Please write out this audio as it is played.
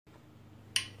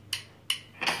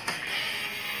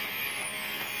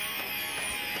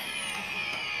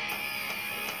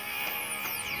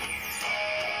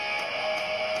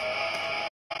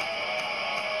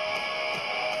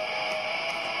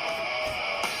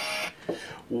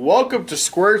Welcome to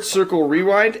Squared Circle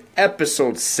Rewind,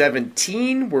 episode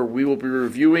 17, where we will be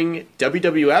reviewing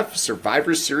WWF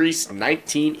Survivor Series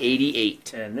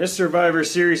 1988. And this Survivor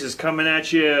Series is coming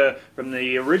at you from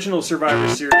the original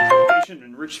Survivor Series location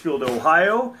in Richfield,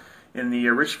 Ohio, in the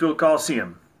Richfield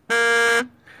Coliseum.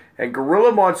 And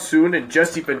Gorilla Monsoon and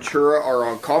Jesse Ventura are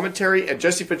on commentary, and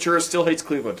Jesse Ventura still hates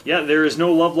Cleveland. Yeah, there is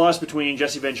no love lost between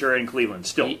Jesse Ventura and Cleveland,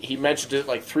 still. He mentioned it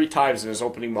like 3 times in his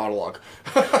opening monologue.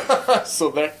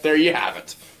 So there you have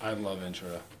it. I love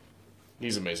Ventura.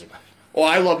 He's amazing. Well,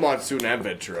 I love Monsoon and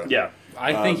Ventura. Yeah.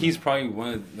 I think he's probably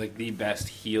one of the best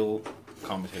heel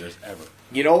commentators ever.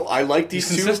 You know, I like these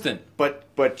He's two, consistent.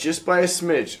 but just by a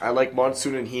smidge. I like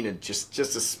Monsoon and Heenan just a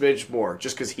smidge more,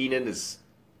 just because Heenan is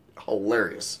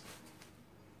hilarious.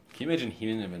 Can you imagine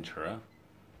Heenan and Ventura?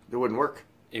 It wouldn't work.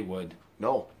 It would.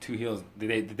 No. 2 heels.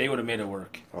 They would have made it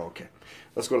work. Oh, okay.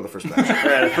 Let's go to the first match.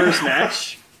 The first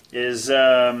match is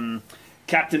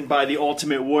captained by the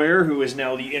Ultimate Warrior, who is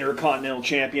now the Intercontinental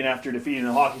Champion after defeating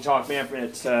the Honky Tonk Man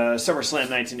at SummerSlam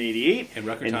 1988. In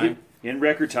record time. In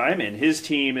record time. And his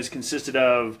team is consisted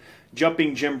of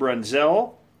Jumping Jim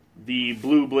Brunzell, the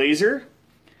Blue Blazer,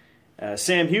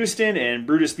 Sam Houston, and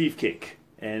Brutus Beefcake.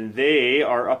 And they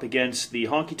are up against the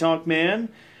Honky Tonk Man,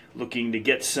 looking to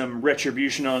get some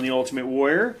retribution on the Ultimate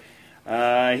Warrior.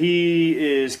 He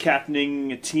is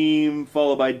captaining a team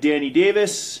followed by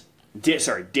Dangerous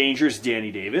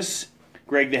Danny Davis,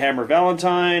 Greg the Hammer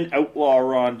Valentine, Outlaw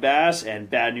Ron Bass, and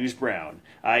Bad News Brown.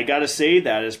 I gotta say,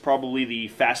 that is probably the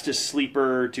fastest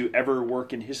sleeper to ever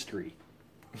work in history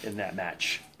in that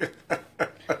match.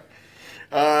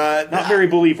 Not very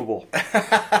believable.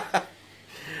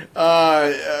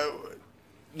 Yeah,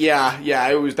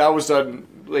 that was done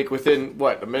like within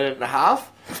a minute and a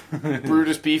half.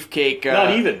 Brutus Beefcake.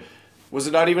 Not even. Was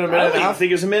it not even a minute and a I half?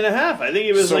 think it was a minute and a half. I think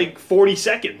it was like 40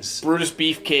 seconds. Brutus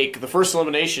Beefcake, the first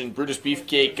elimination, Brutus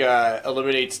Beefcake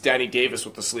eliminates Danny Davis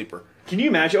with the sleeper. Can you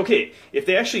imagine? Okay, if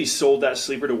they actually sold that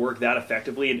sleeper to work that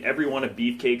effectively in every one of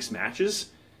Beefcake's matches,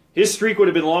 his streak would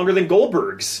have been longer than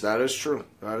Goldberg's. That is true.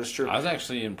 I was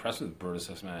actually impressed with Brutus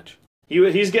this match.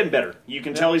 He's getting better. You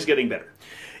can tell he's getting better.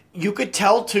 You could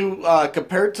tell, too,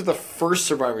 compared to the first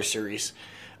Survivor Series,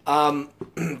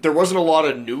 there wasn't a lot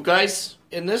of new guys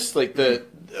in this. Like, a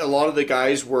lot of the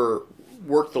guys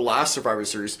worked the last Survivor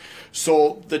Series.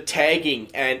 So the tagging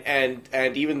and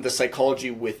even the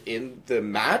psychology within the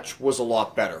match was a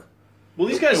lot better. Well,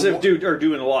 these guys are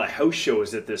doing a lot of house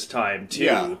shows at this time, too.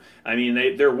 Yeah. I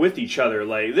mean, they're with each other.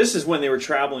 Like, this is when they were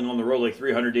traveling on the road like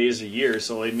 300 days a year.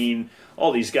 So, I mean,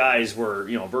 all these guys were,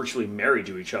 virtually married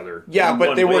to each other. Yeah,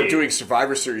 but they weren't doing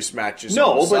Survivor Series matches.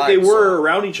 No, but they were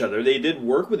around each other. They did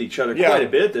work with each other quite a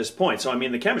bit at this point. So, I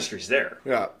mean, the chemistry's there.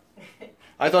 Yeah.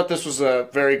 I thought this was a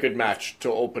very good match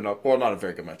to open up. Well, not a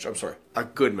very good match. I'm sorry. A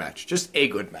good match. Just a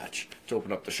good match to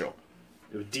open up the show.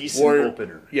 It was a decent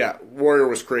opener. Yeah, Warrior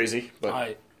was crazy.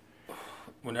 But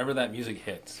whenever that music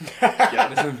hits, it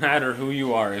doesn't matter who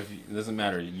you are. It doesn't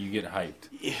matter. You get hyped.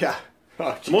 Yeah.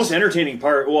 Oh, the most entertaining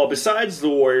part, well, besides the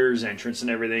Warriors' entrance and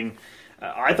everything,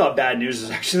 I thought Bad News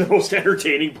was actually the most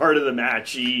entertaining part of the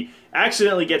match. He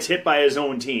accidentally gets hit by his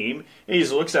own team, and he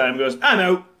just looks at him and goes, "I'm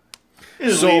out." He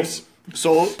just leaves.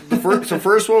 So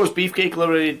first one was Beefcake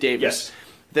eliminated Davis. Yes.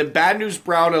 Then Bad News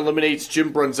Brown eliminates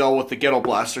Jim Brunzell with the Ghetto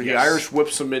Blaster. He Irish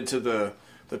whips him into the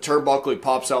turnbuckle. He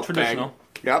pops out. Traditional. Bang.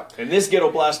 Yep. And this Ghetto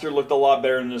Blaster looked a lot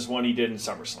better than this one he did in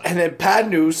SummerSlam. And then Bad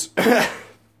News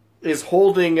is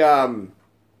holding... who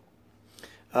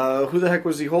the heck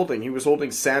was he holding? He was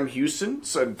holding Sam Houston.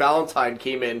 So Valentine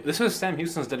came in. This was Sam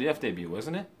Houston's WWF debut,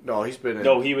 wasn't it? No, he's been in...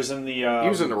 No, he was in the... he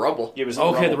was in the Rumble. He was in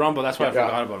the Rumble. The Rumble. That's why I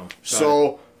forgot about him.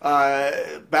 So,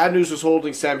 Bad News was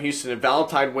holding Sam Houston, and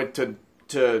Valentine went to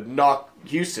knock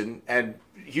Houston, and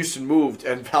Houston moved,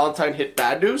 and Valentine hit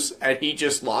Bad News, and he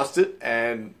just lost it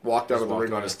and walked out of the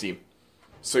ring on his team.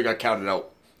 So he got counted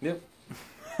out. Yep.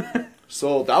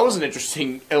 So that was an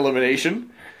interesting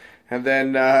elimination. And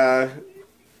then,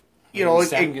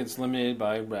 Sam gets eliminated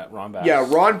by Ron Bass. Yeah,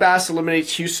 Ron Bass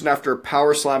eliminates Houston after a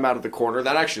power slam out of the corner.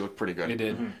 That actually looked pretty good. It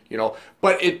did.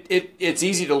 But it's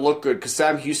easy to look good because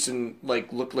Sam Houston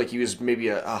looked like he was maybe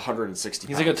 160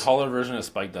 He's pounds. like a taller version of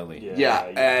Spike Dudley. Yeah,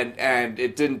 and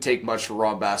it didn't take much for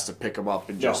Ron Bass to pick him up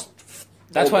and just...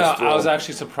 That's why I was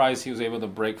actually surprised he was able to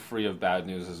break free of Bad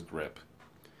News' grip.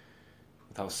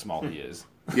 With how small he is.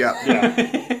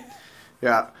 Yeah.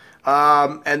 Yeah.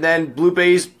 And then Blue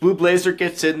Blazer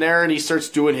gets in there and he starts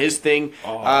doing his thing.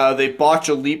 They botch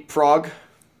a leapfrog.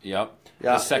 Yep.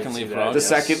 Yeah. The second leapfrog. The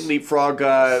second leapfrog,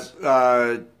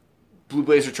 Blue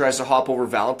Blazer tries to hop over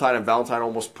Valentine, and Valentine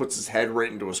almost puts his head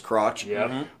right into his crotch.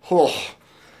 Yeah. Oh.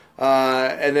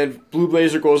 And then Blue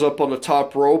Blazer goes up on the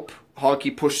top rope.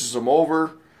 Honky pushes him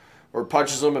over, or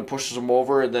punches him and pushes him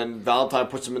over, and then Valentine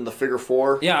puts him in the figure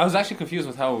 4. Yeah, I was actually confused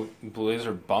with how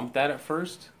Blazer bumped that at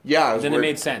first. Yeah, then weird. It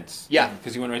made sense. Yeah,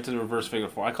 because he went right to the reverse figure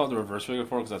 4. I call it the reverse figure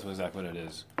 4 because that's exactly what it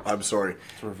is. I'm sorry.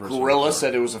 Reverse Gorilla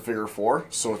said it was a figure 4,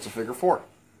 so it's a figure 4.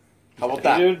 How about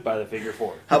that? Dude, by the figure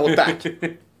 4. How about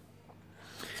that?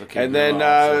 Okay, and then,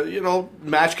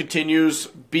 match continues.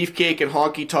 Beefcake and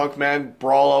Honky Tonk Man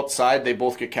brawl outside. They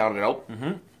both get counted out.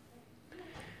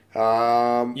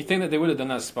 You think that they would have done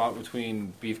that spot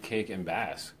between Beefcake and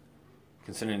Bass,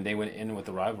 considering they went in with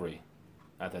the rivalry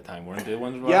at that time, weren't they?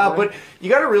 Yeah, but you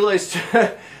got to realize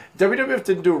WWF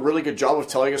didn't do a really good job of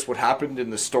telling us what happened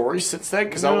in the story since then,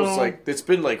 because that was like, it's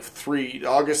been like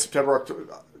August, September, October,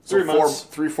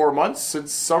 3-4 months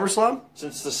since SummerSlam,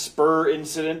 since the Spur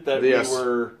incident that we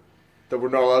were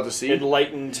not allowed to see,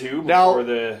 enlightened to before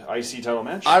the IC title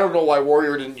match. I don't know why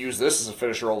Warrior didn't use this as a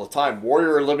finisher all the time.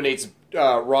 Warrior eliminates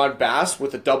Ron Bass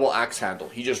with a double axe handle.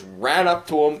 He just ran up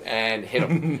to him and hit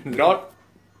him. not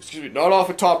off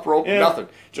a top rope, nothing.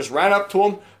 Just ran up to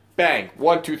him, bang,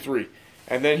 1, 2, 3,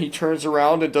 and then he turns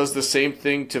around and does the same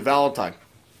thing to Valentine.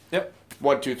 Yep,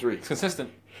 1, 2, 3. It's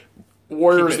consistent.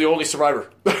 Warrior is the only survivor.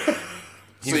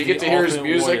 So you get to hear his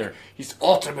music. Warrior. He's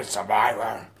ultimate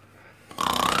survivor.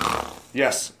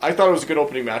 Yes, I thought it was a good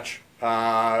opening match.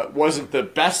 Wasn't the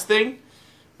best thing,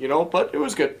 but it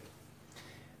was good.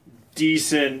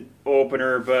 Decent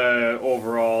opener, but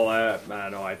overall, I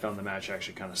don't know. I found the match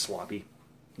actually kind of sloppy.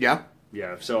 Yeah?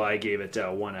 Yeah, so I gave it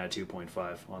 1 out of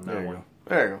 2.5 on that one.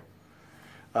 There you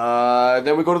go.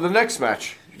 Then we go to the next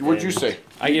match. What'd you say?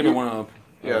 I gave it 1 up.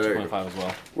 Yeah, there you 2.5 as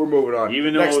well. We're moving on.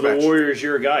 Even though next the match. Warrior's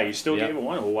your guy, you still gave it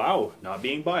 1. Oh, wow, not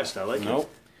being biased. I like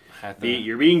Nope. it.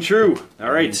 You're being true.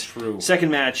 All right. True. Second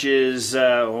match is,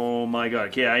 oh my god.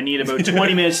 Okay, I need about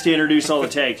 20 minutes to introduce all the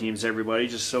tag teams, everybody,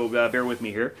 just so bear with me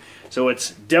here. So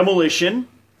it's Demolition,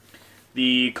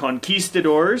 the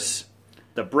Conquistadors,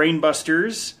 the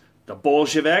Brainbusters, the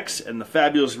Bolsheviks, and the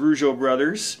fabulous Rougeau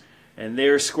brothers. And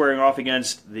they're squaring off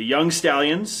against the Young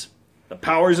Stallions, the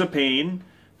Powers of Pain,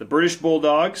 the British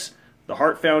Bulldogs, the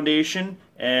Hart Foundation,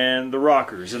 and the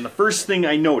Rockers. And the first thing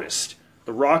I noticed,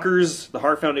 the Rockers, the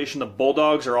Hart Foundation, the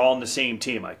Bulldogs are all on the same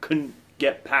team. I couldn't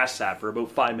get past that for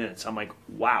about 5 minutes. I'm like,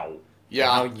 wow. Yeah,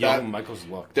 how young Michaels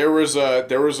looked. There was a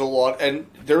lot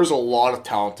of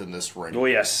talent in this ring. Oh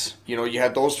yes, you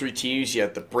had those 3 teams. You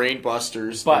had the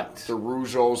Brainbusters, but the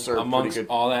Rougeaus are amongst pretty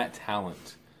good. all that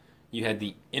talent, you had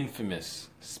the infamous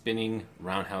spinning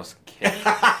roundhouse kick.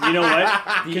 You know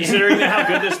what? Considering how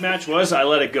good this match was, I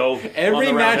let it go.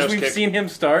 Every match we've seen him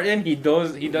start in, he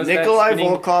does. Nikolai that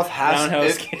Volkov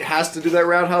has to do that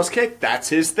roundhouse kick. That's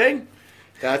his thing.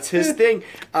 That's his thing.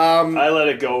 I let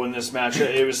it go in this match.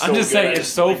 It was. I'm just saying, it's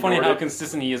so funny how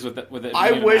consistent he is with it.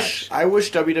 I wish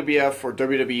WWF or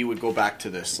WWE would go back to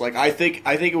this. Like I think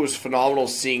it was phenomenal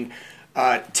seeing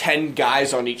 10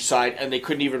 guys on each side, and they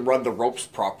couldn't even run the ropes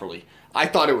properly. I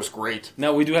thought it was great.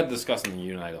 Now, we do have to discuss something,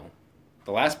 you and I, though.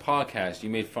 The last podcast, you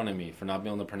made fun of me for not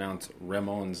being able to pronounce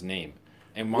Ramon's name.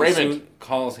 And Monsoon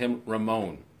calls him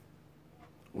Ramon.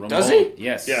 Does he?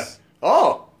 Yes. Yeah.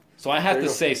 Oh. So I had to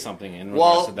say something in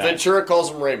regards to that. Ventura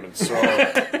calls him Raymond, so...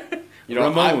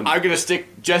 Ramon. I'm going to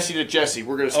stick Jesse to Jesse.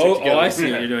 We're going to stick together. Oh, I see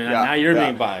what you're doing. Yeah. Now you're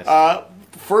being biased.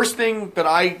 First thing that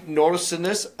I noticed in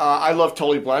this, I love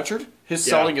Tully Blanchard. His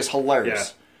selling is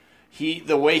hilarious.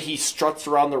 The way he struts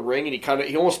around the ring and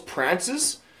he almost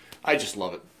prances. I just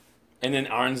love it. And then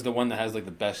Arn's the one that has like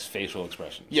the best facial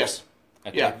expressions. Yes.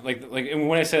 Like and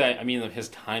when I say that, I mean his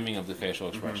timing of the facial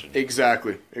expression.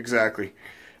 Exactly.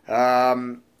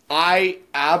 I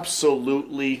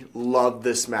absolutely loved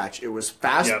this match. It was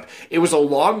fast. Yep. It was a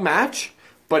long match,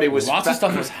 but it was lots of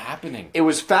stuff was happening. It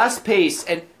was fast paced,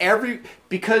 and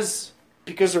because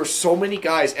there were so many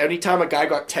guys. Anytime a guy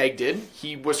got tagged in,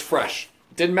 he was fresh.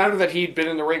 It didn't matter that he'd been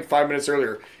in the ring 5 minutes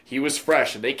earlier. He was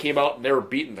fresh, and they came out and they were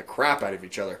beating the crap out of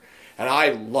each other, and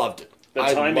I loved it. The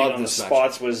timing on the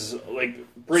spots was like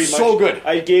pretty much so good.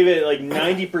 I gave it like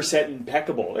 90%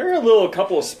 impeccable. There were a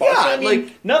couple of spots. Yeah, I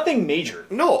mean, nothing major.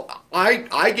 No,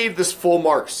 I gave this full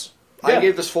marks. Yeah. I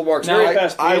gave this full marks.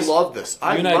 I love this. You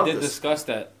and I did discuss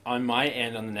that on my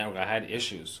end on the network. I had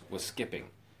issues with skipping.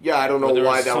 Yeah, I don't know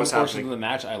why that was happening. Some portions of the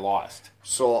match I lost.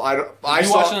 So I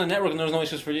watched it on the network and there was no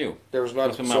issues for you. There was not.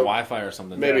 Must have been my Wi-Fi or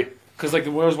something. Maybe. Because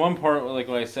there was one part, like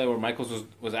what I said, where Michaels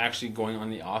was actually going on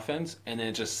the offense, and then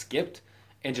it just skipped,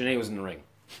 and Janae was in the ring.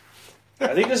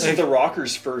 I think this is the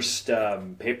Rockers' first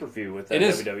pay-per-view with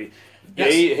WWE.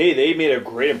 Yes. They made a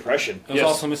great impression. It was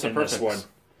also Mr. Perfect.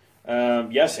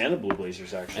 Yes, and the Blue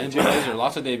Blazers, actually. And Blue Blazer,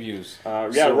 lots of debuts.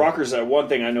 The Rockers, one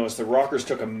thing I noticed, the Rockers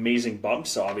took amazing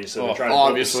bumps, obviously. They're trying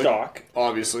to build the stock.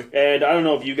 Obviously. And I don't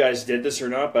know if you guys did this or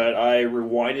not, but I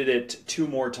rewinded it 2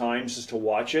 more times just to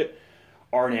watch it.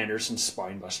 Arn Anderson's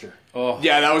Spinebuster. Oh.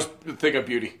 Yeah, that was a thing of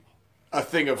beauty. A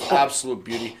thing of absolute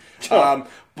beauty.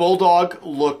 Bulldog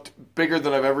looked bigger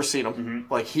than I've ever seen him.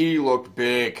 Mm-hmm. Like, he looked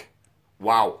big.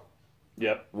 Wow.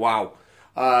 Yep. Wow.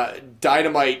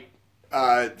 Dynamite,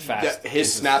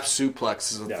 his snap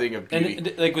suplex is a thing of beauty.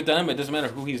 And like with Dynamite, it doesn't matter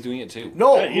who he's doing it to.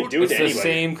 No, you do it to the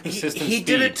same consistent he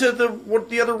did it to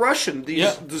the other Russian, the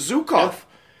Zukov.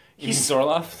 He's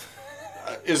Zorlov.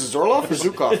 Is it Zorlov or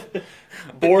Zukov?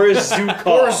 Boris Zukov.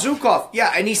 Boris Zukov.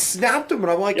 Yeah, and he snapped him,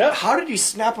 and I'm like, how did he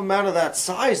snap him out of that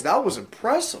size? That was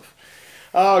impressive.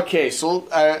 Okay, so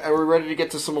are we ready to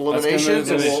get to some eliminations?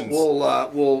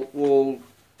 We'll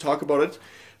talk about it.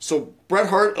 So Bret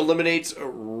Hart eliminates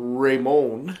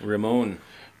Ramon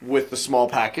with the small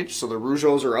package. So the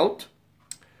Rougeaus are out.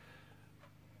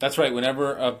 That's right.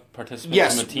 Whenever a participant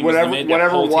from a team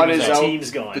whenever one is out,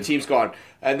 the team's gone.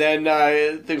 And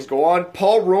then things go on.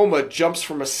 Paul Roma jumps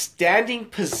from a standing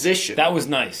position. That was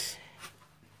nice.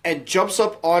 And jumps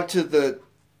up onto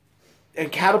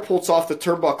and catapults off the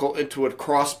turnbuckle into a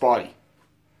crossbody.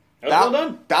 Well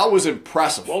done. That was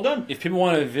impressive. Well done. If people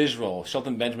want a visual,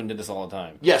 Shelton Benjamin did this all the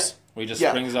time. Yes. Where he just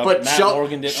springs up. But Matt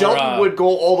Morgan did. Shelton would go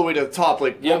all the way to the top.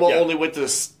 Like Roma only went to the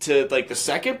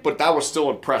second, but that was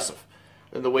still impressive.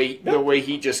 And the way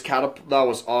he just catapulted, that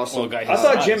was awesome. Well, I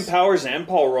thought Jim Powers and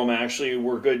Paul Roma actually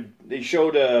were good. They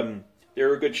showed they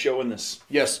were a good show in this.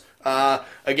 Yes.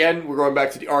 Again, we're going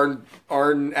back to the Arn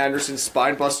Anderson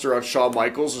Spinebuster on Shawn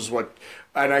Michaels is what,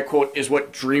 and I quote, is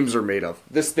what dreams are made of.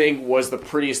 This thing was the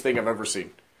prettiest thing I've ever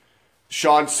seen.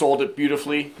 Shawn sold it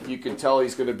beautifully. You can tell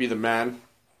he's going to be the man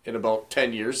in about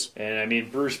 10 years. And I mean,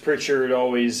 Bruce Pritchard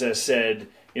always said,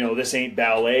 this ain't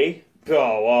ballet.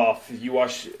 You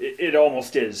watch, it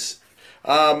almost is.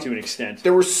 To an extent.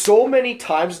 There were so many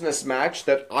times in this match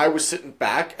that I was sitting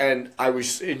back and I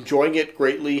was enjoying it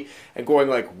greatly and going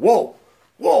like, whoa,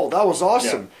 that was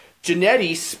awesome. Yeah.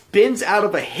 Jannetty spins out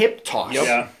of a hip toss.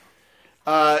 Yep.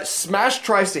 Smash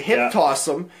tries to hip toss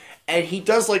him, and he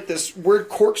does like this weird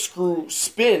corkscrew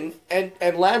spin and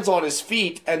lands on his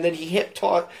feet, and then he hip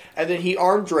toss, and then he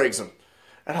arm drags him.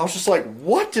 And I was just like,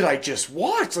 what did I just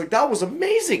watch? Like, that was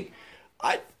amazing.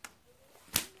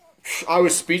 I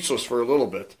was speechless for a little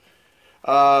bit.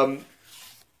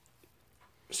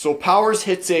 So Powers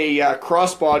hits a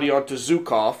crossbody onto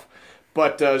Zukov,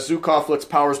 but Zukov lets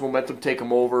Powers' momentum take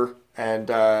him over, and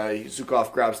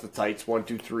Zukov grabs the tights. 1,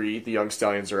 2, 3. The Young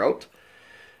Stallions are out.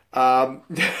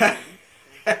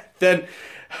 Then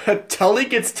Tully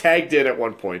gets tagged in at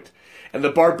one point, and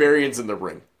the Barbarian's in the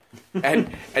ring.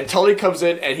 And Tully comes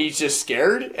in, and he's just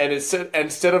scared, and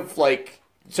instead of like...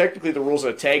 Technically, the rules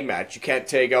of a tag match, you can't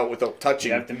tag out without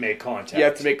touching. You have to make contact. You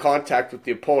have to make contact with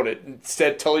the opponent.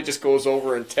 Instead, Tully just goes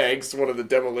over and tags one of the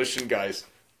Demolition guys.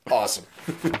 Awesome.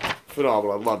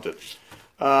 Phenomenal. I loved it.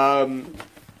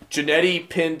 Jannetty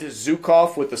pinned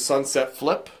Zukov with the sunset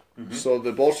flip. Mm-hmm. So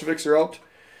the Bolsheviks are out.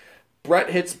 Bret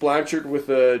hits Blanchard with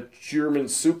a German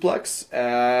suplex,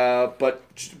 but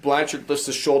Blanchard lifts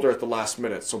his shoulder at the last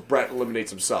minute, so Bret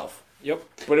eliminates himself. Yep.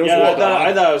 But it was well done.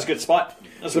 I thought it was a good spot.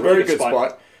 It's a very good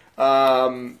spot.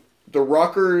 The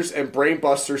Rockers and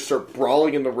Brainbusters start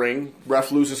brawling in the ring.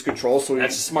 Ref loses control.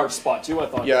 That's a smart spot, too, I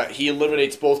thought. Yeah, he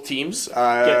eliminates both teams.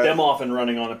 Get them off and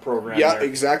running on a program. Yeah,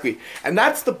 exactly. And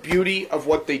that's the beauty of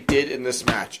what they did in this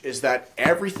match, is that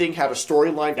everything had a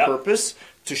storyline purpose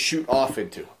to shoot off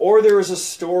into. Or there was a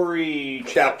story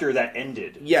chapter that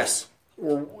ended. Yes.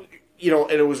 And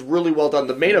it was really well done.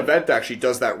 The main event actually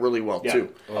does that really well,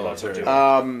 too. I thought so,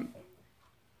 too.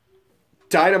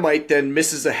 Dynamite then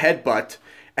misses a headbutt,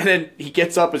 and then he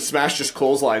gets up and smashes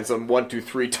clotheslines on 1, 2,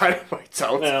 3. Dynamite's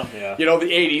out. Yeah. The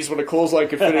 80s when a clothesline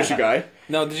could finish a guy.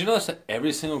 No, did you notice that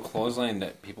every single clothesline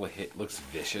that people hit looks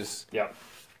vicious? Yeah.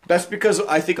 That's because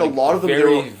I think a lot of them...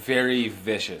 Very, very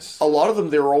vicious. A lot of them,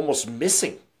 they were almost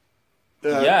missing.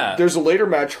 There's a later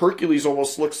match, Hercules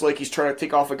almost looks like he's trying to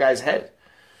take off a guy's head.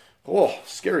 Oh,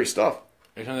 scary stuff.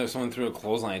 Every time there's someone through a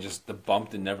clothesline, the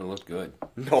bump did never look good.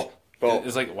 No. Well,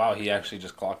 it's like, wow, he actually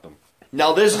just clocked him.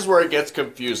 Now, this is where it gets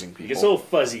confusing, people. It gets a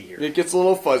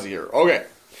little fuzzy here. Okay.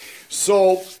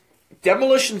 So,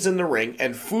 Demolition's in the ring,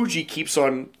 and Fuji keeps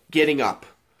on getting up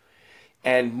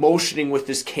and motioning with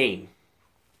his cane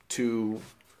to,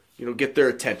 get their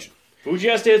attention. Fuji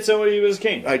has to hit somebody with his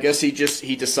cane. I guess he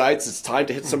decides it's time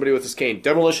to hit somebody with his cane.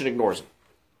 Demolition ignores him.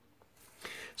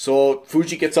 So,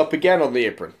 Fuji gets up again on the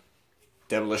apron.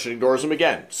 Demolition ignores him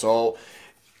again. So...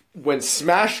 when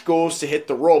Smash goes to hit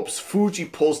the ropes, Fuji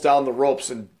pulls down the ropes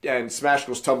and Smash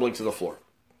goes tumbling to the floor.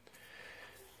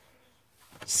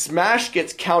 Smash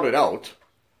gets counted out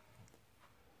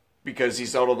because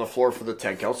he's out on the floor for the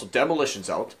 10 count, so Demolition's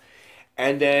out.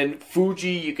 And then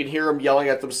Fuji, you can hear him yelling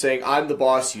at them saying, I'm the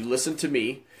boss, you listen to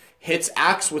me. Hits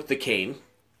Axe with the cane.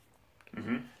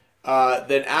 Mm-hmm.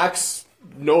 Then Axe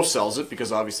no-sells it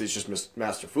because obviously it's just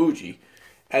Master Fuji.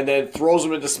 And then throws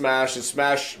him into Smash, and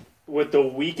Smash... with the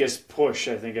weakest push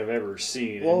I think I've ever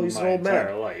seen he's in an my old man.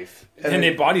 entire life. And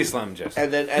they body slam him just.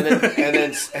 And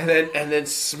then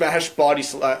Smash body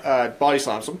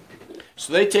slams him.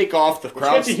 So they take off. The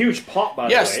crowd. That's a huge pop, by the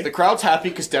way. Yes, the crowd's happy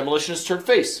because Demolition has turned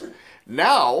face.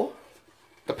 Now,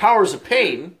 the Powers of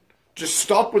Pain just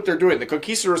stop what they're doing. The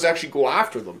Conquistadors actually go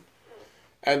after them.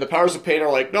 And the Powers of Pain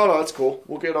are like, no, that's cool.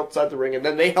 We'll get outside the ring. And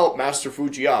then they help Master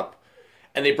Fuji up.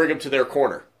 And they bring him to their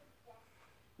corner.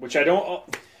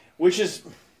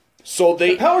 So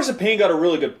the Powers of Pain got a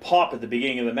really good pop at the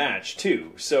beginning of the match,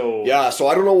 too. So yeah, so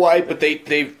I don't know why, but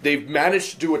they've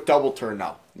managed to do a double turn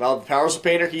now. Now the Powers of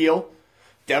Pain are heel.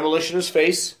 Demolition is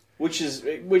face. Which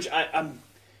I'm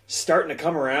starting to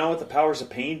come around with the Powers of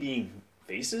Pain being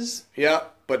faces. Yeah,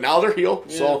 but now they're heel,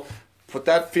 so put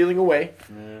that feeling away.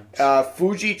 Yeah.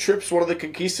 Fuji trips one of the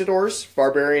Conquistadors.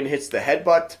 Barbarian hits the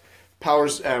headbutt.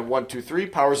 Powers, 1, 2, 3.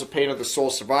 Powers of Pain are the sole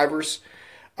survivors.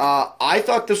 I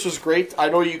thought this was great. I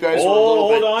know you guys were a little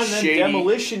bit shady. Then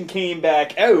Demolition came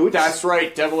back out. That's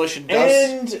right, Demolition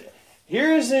does. And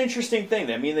here's an interesting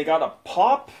thing. I mean, they got a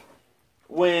pop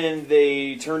when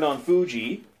they turned on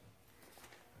Fuji.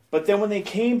 But then when they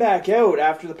came back out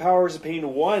after the Powers of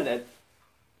Pain won,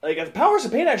 the Powers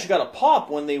of Pain actually got a pop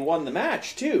when they won the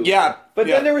match, too. Yeah. But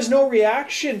then there was no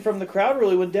reaction from the crowd,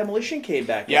 really, when Demolition came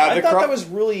back. Yeah, I thought that was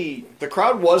really... The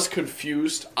crowd was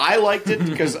confused. I liked it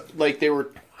because, they were...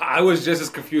 I was just as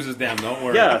confused as them, don't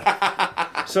worry.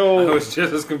 Yeah. So... I was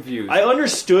just as confused. I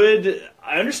understood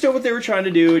what they were trying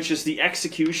to do. It's just the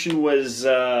execution was...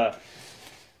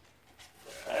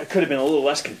 could have been a little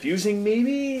less confusing,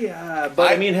 maybe.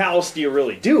 But I mean, how else do you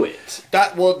really do it?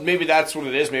 Maybe that's what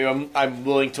it is. Maybe I'm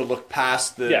willing to look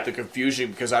past the confusion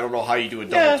because I don't know how you do a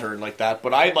double turn like that.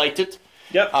 But I liked it.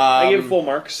 Yep, I gave it full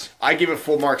marks. I gave it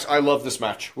full marks. I love this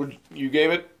match. You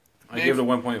gave it? I gave it a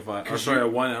 1.5. Or sorry, a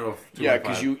 1 out of 2.5. Yeah,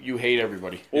 because you hate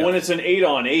everybody. Well, when it's an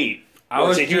 8-on-8,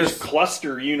 it's a huge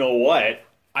cluster, you know what.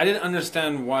 I didn't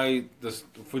understand why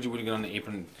Fuji wouldn't get on the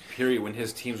apron, period, when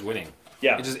his team's winning.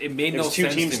 Yeah. It made no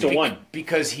sense. 2 teams to 1.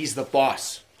 Because he's the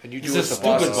boss. And you do he's a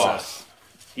stupid boss.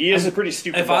 He is a pretty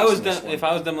stupid boss. If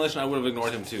I was Demolition, I would have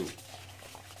ignored him too.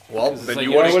 Well, then like,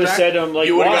 you would have said him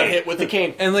you would have got hit with the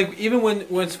cane. And even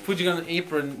when Fuji got on the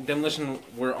apron, Demolition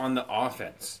were on the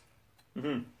offense.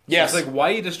 Mm-hmm. Yes. It's like,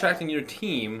 why are you distracting your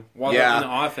team while they're on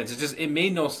the offense? It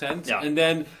made no sense. Yeah. And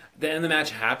then the end of the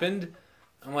match happened.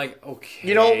 I'm like, okay.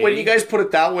 You know, when you guys put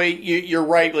it that way, you're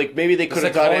right. Like, maybe they could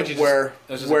have done it where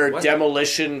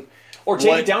Demolition... Or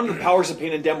take it down to the Powers of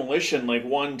Pain and Demolition, like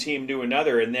one team do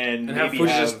another, and then have Fuji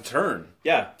just turn.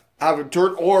 Yeah. Have him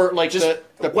turn, or like just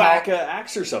the whack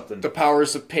axe or something. The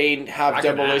Powers of Pain have whack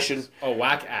Demolition.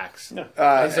 Whack axe. No.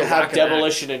 Have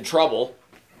Demolition in trouble.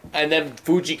 And then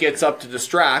Fuji gets up to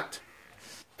distract.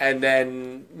 And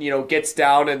then, gets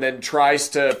down and then tries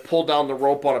to pull down the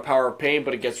rope on a Power of Pain,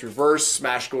 but it gets reversed.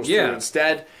 Smash goes through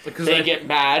instead. Because they get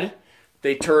mad.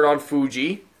 They turn on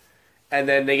Fuji. And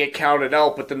then they get counted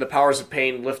out, but then the Powers of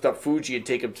Pain lift up Fuji and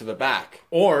take him to the back.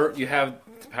 Or you have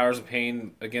the Powers of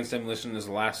Pain against Demolition as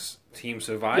the last team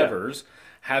survivors.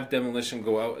 Yeah. Have Demolition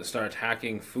go out and start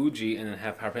attacking Fuji, and then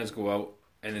have Power Pains go out,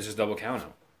 and it's just double count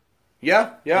out.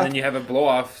 Yeah. And then you have a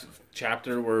blow-off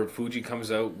chapter where Fuji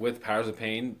comes out with Powers of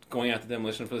Pain going after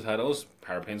Demolition for the titles.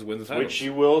 Power Pains wins the titles. Which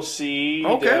you will see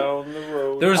down the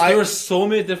road. There were so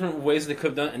many different ways they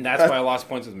could have done it, and that's why I lost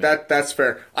points with me. That's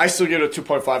fair. I still give it a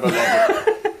 2.5. I love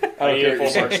it. I gave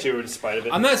it full marks too, in spite of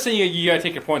it. I'm not saying you gotta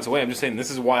take your points away. I'm just saying this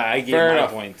is why I gave my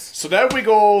points. So then we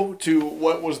go to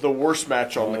what was the worst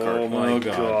match on the card. Oh my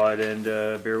god. And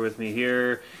bear with me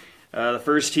here. The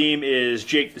first team is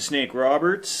Jake the Snake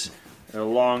Roberts.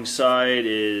 Alongside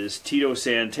is Tito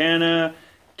Santana,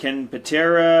 Ken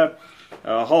Patera,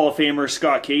 Hall of Famer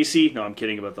Scott Casey. No, I'm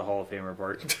kidding about the Hall of Famer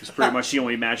part. It's pretty much the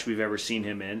only match we've ever seen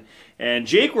him in. And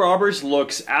Jake Roberts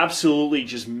looks absolutely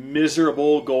just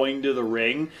miserable going to the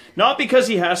ring. Not because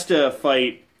he has to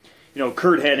fight,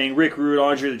 Kurt Hennig, Rick Rude,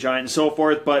 Andre the Giant, and so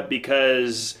forth, but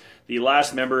because the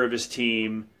last member of his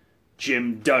team,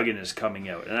 Jim Duggan, is coming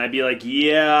out. And I'd be like,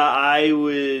 yeah, I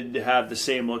would have the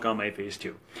same look on my face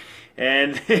too.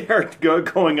 And they are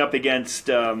going up against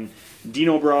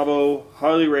Dino Bravo,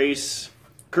 Harley Race,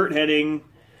 Kurt Hennig,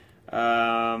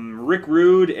 Rick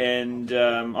Rude and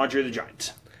Andre the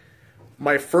Giant.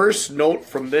 My first note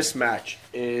from this match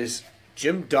is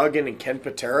Jim Duggan and Ken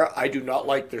Patera. I do not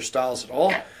like their styles at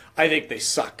all. I think they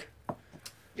suck.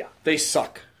 Yeah. They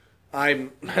suck.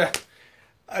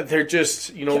 They're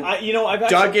just, I've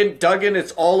Duggan,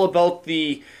 it's all about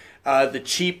the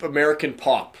cheap American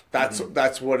pop.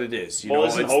 That's what it is.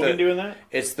 Isn't Hogan doing that?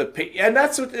 It's and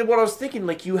that's what I was thinking.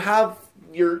 Like, you have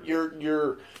your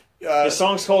the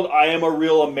song's called "I Am a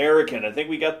Real American." I think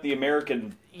we got the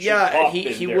American. Yeah,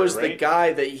 he there, was right? the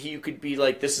guy that you could be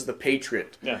like, this is the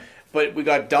patriot. Yeah. But we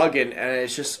got Duggan, and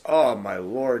it's just, oh my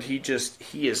lord, he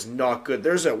is not good.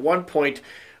 There's at one point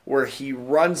where he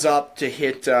runs up to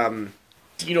hit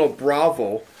Dino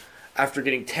Bravo after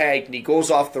getting tagged, and he goes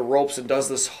off the ropes and does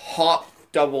this hop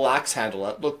double axe handle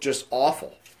that looked just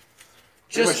awful.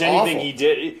 Pretty much anything he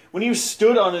did. When he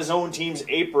stood on his own team's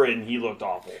apron, he looked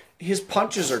awful. His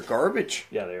punches are garbage.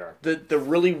 Yeah, they are. The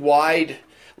really wide,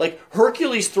 like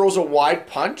Hercules throws a wide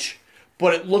punch,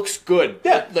 but it looks good.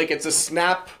 Yeah. Like it's a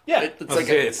snap. Yeah.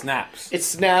 It snaps. It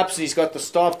snaps, and he's got the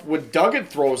stomp. When Duggan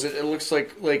throws it, it looks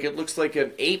like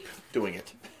an ape doing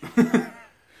it.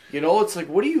 It's like,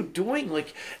 what are you doing?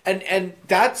 Like, and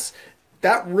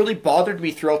that really bothered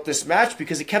me throughout this match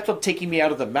because it kept on taking me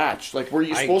out of the match. Like, were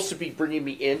you supposed to be bringing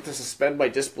me in to suspend my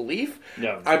disbelief?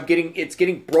 No. It's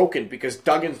getting broken because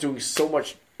Duggan's doing so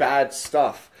much bad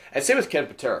stuff. And same with Ken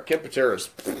Patera. Ken Patera's...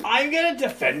 I'm going to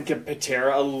defend Ken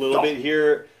Patera a little bit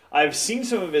here. I've seen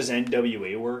some of his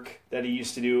NWA work that he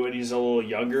used to do when he's a little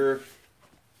younger.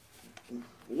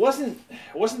 Wasn't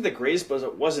the greatest, but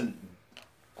it wasn't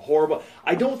horrible.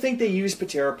 I don't think they used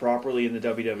Patera properly in the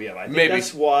WWF. I think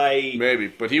that's why... Maybe,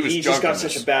 but he just got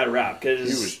such a bad rap. Cause he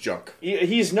was junk.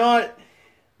 He's not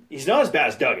as bad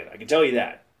as Duggan, I can tell you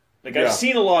that. Like, I've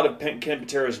seen a lot of Ken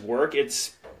Patera's work.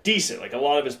 It's decent. Like, a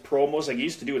lot of his promos, like he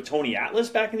used to do with Tony Atlas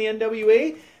back in the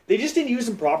NWA, they just didn't use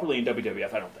him properly in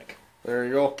WWF, I don't think. There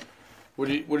you go. What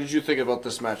did you think about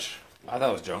this match? I thought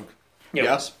it was junk.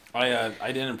 Yes. I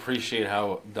didn't appreciate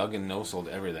how Duggan no-sold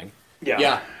everything.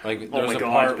 Yeah. Like, there was a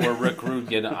part where Rick Rude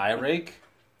get an eye rake,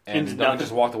 and Duggan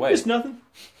just walked away. It's nothing.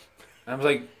 And I was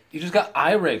like, you just got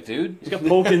eye raked, dude. He's got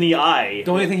poked in the eye.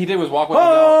 The only thing he did was walk away and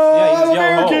yell. Yeah, he just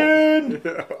yelled,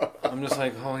 American! I'm just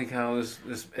like, holy cow, this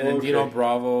and then Dino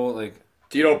Bravo, like...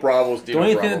 Dino Bravo's Dino The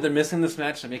only Bravo. thing that they're missing in this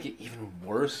match to make it even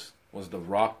worse was The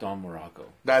Rock Don Morocco.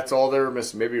 That's all they were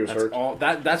missing. Maybe it was hurt.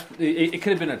 It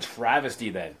could have been a travesty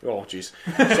then. Oh, jeez.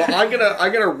 So I'm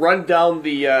gonna run down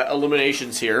the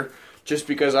eliminations here, just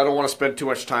because I don't want to spend too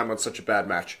much time on such a bad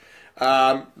match.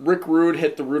 Rick Rude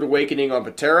hit the Rude Awakening on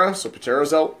Patera, so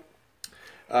Patera's out.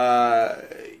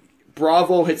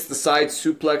 Bravo hits the side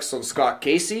suplex on Scott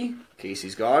Casey.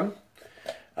 Casey's gone.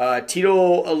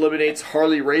 Tito eliminates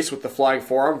Harley Race with the flying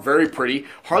forearm. Very pretty.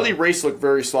 Harley Race looked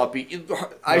very sloppy.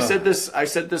 I said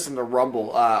this in the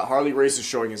Rumble. Harley Race is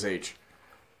showing his age.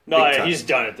 No, he's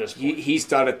done at this point. He's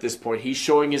done at this point. He's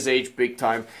showing his age big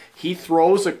time. He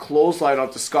throws a clothesline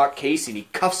onto Scott Casey and he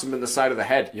cuffs him in the side of the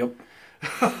head. Yep.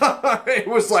 It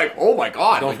was like, oh my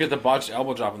god. Don't forget the botched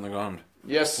elbow drop on the ground.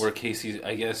 Yes. Where Casey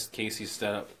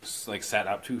sat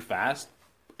up too fast,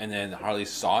 and then Harley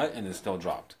saw it and then still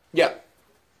dropped. Yeah.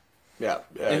 Yeah.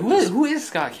 And who is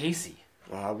Scott Casey?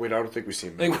 I don't think we've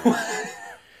seen him. Like,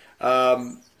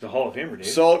 The Hall of Famer, dude.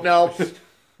 So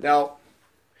now,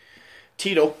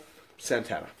 Tito,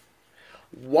 Santana.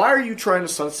 Why are you trying to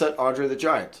sunset Andre the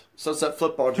Giant? Sunset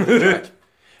flip Andre the Giant.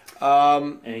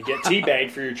 And you get teabagged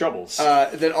for your troubles.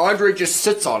 Then Andre just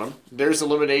sits on him. There's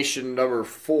elimination number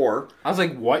 4. I was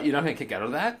like, what? You're not going to kick out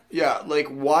of that? Yeah, like,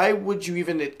 why would you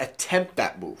even attempt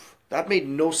that move? That made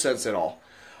no sense at all.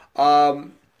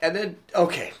 And then,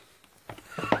 okay.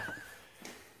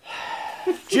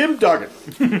 Jim Duggan.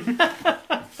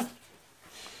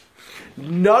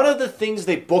 None of the things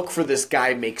they book for this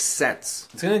guy makes sense.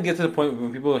 It's going to get to the point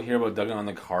when people hear about Duggan on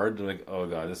the card, they're like, oh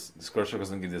god, this Square Circle's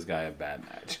going to give this guy a bad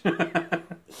match.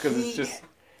 Because it's just...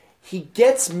 He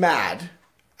gets mad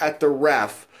at the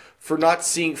ref for not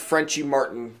seeing Frenchie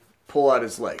Martin pull out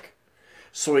his leg.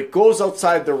 So he goes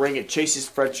outside the ring and chases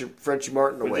Frenchie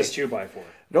Martin away. With this 2x4.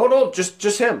 No,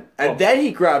 just him. And then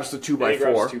he grabs the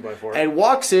 2x4 and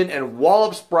walks in and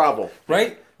wallops Bravo.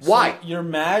 Right? Why? So you're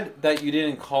mad that you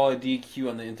didn't call a DQ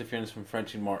on the interference from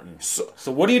Frenchie Martin.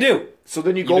 So what do you do? So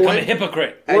then you become in. a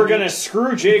hypocrite. We're going to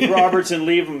screw Jake Roberts and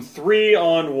leave him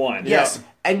 3-on-1. Yes. Yeah.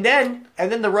 And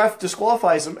then the ref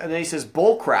disqualifies him, and then he says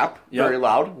bull crap very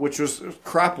loud, which was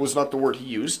crap was not the word he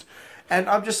used. And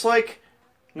I'm just like,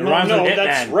 no,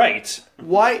 that's right.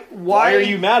 Why are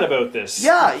you mad about this?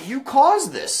 Yeah, you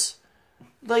caused this.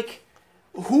 Like,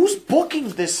 who's booking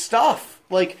this stuff?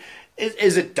 Like,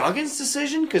 Is it Duggan's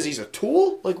decision because he's a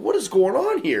tool? Like, what is going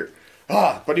on here?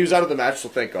 But he was out of the match, so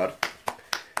thank God.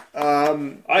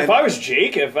 If I was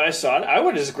Jake, if I saw it, I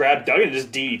would have just grabbed Duggan and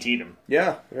just DDT'd him.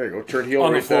 Yeah, there you go. Turn heel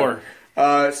On the right floor.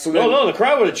 there. No, the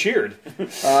crowd would have cheered.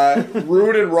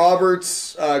 Rude and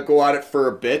Roberts go at it for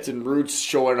a bit, and Rude's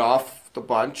showing off the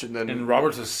bunch, and then And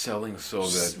Roberts is selling so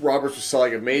good. Roberts was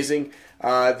selling amazing.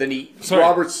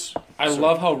 Roberts. I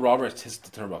love how Roberts hits the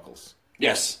turnbuckles.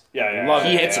 Yes. Yeah. Love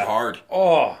He it. hits it hard.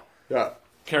 Oh, Yeah.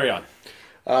 carry on.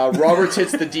 Roberts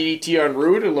hits the DDT on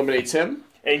Rude, eliminates him.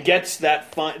 And gets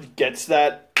that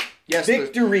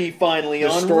victory finally The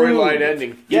on storyline Rude.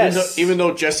 ending. Yes. Even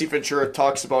though Jesse Ventura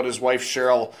talks about his wife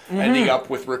Cheryl ending up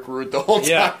with Rick Rude the whole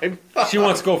Yeah. time. She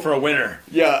wants to go for a winner.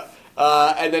 Yeah.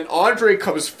 And then Andre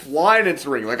comes flying into the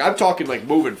ring. Like, I'm talking like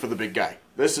moving for the big guy.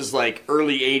 This is like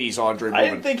early 80s Andre I moving.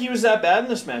 didn't think he was that bad in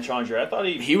this match, Andre. I thought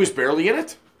He was barely in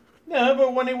it. Yeah,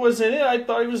 but when he was in it, I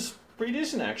thought he was pretty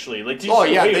decent, actually. Like, did you Oh,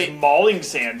 see yeah, the way he was mauling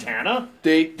Santana?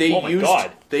 Oh my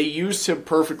God. They used him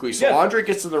perfectly. So Yeah. Andre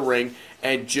gets in the ring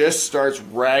and just starts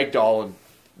ragdolling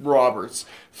Roberts,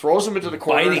 throws him into the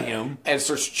corner, Biting him. and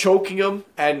starts choking him.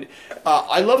 And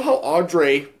I love how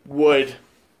Andre would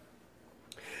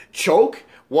choke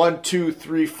 1, 2,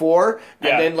 3, 4, Yeah.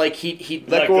 and then like he'd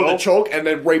let go of the choke and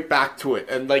then right back to it,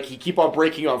 and like he keep on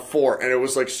breaking on 4, and it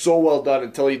was like so well done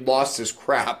until he lost his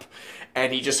crap,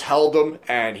 and he just held him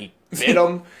and he bit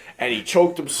him and he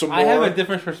choked him some more. I have a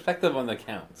different perspective on the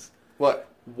counts. What?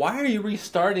 Why are you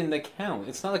restarting the count?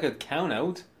 It's not like a count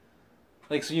out.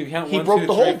 Like, so you count He 1, broke 2,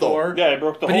 the 3, hold, though. 4. Yeah, he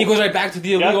broke the But then he hold. goes right back to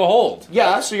the illegal hold.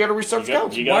 Yeah, so you got to restart the You got-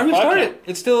 counts. you got- Why five restart count. it?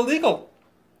 It's still illegal.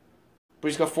 But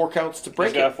he's got 4 counts to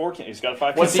break He's got it. 4 count. He's got a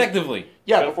 5 count. Consecutively.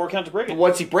 He's got Yeah, a 4 count to break it.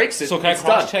 once he breaks it, So can I it's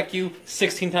done. cross-check you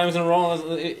 16 times in a row if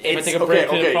I It's, take a break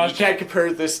to you cross-check? can't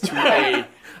compare this to a...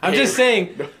 I'm just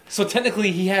saying, so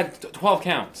technically he had 12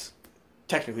 counts.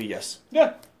 Technically, yes.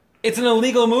 Yeah. It's an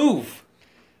illegal move.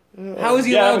 How is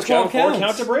he Yeah, allowed but he's got a 12 4 counts?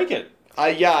 count to break it.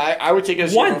 I would take it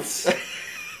as... Once.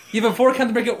 You have a 4 count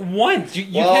to break it once. You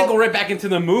Well- can't go right back into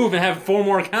the move and have 4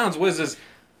 more counts. What is this?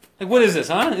 Like, what is this,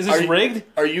 huh? Is this rigged?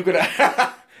 Are you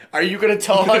gonna... Are you gonna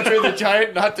tell Andre the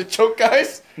Giant not to choke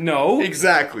guys? No.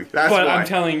 Exactly. That's But why. I'm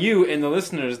telling you and the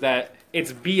listeners that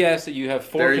it's BS that you have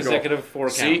 4 There you go. consecutive 4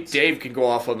 See, counts. Dave can go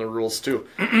off on the rules too.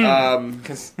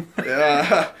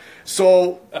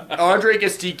 So Andre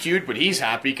gets DQ'd, but he's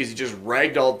happy because he just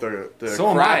ragdolled the So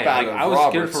am crap I. out Like, of I was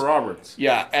Roberts. scared for Roberts.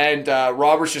 Yeah, and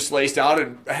Roberts just lays down,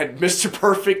 and Mr.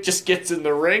 Perfect just gets in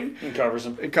the ring And covers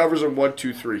him. and covers him 1,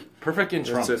 2, 3. Perfect in That's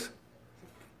trunks. it.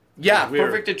 Yeah, Weird.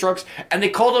 Perfect in trunks, and they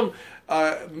called him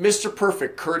Mr.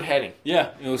 Perfect, Kurt Hennig.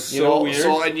 Yeah, it was so You know, weird.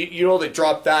 so and you know they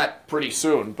dropped that pretty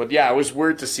soon, but yeah, it was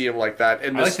weird to see him like that.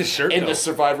 In I like the shirt, in though. the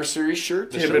Survivor Series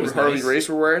shirt. The Him shirt and was Harley nice. Race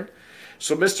were wearing.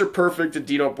 So Mr. Perfect and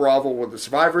Dino Bravo were the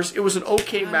survivors. It was an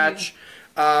okay match.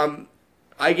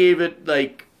 I gave it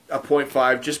like a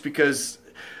 0.5 just because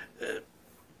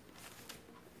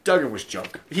Duggan was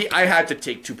junk. I had to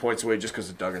take 2 points away just because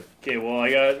of Duggan. Okay, well,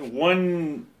 I got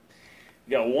one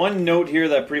note here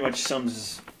that pretty much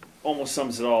almost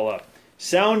sums it all up.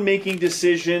 Sound making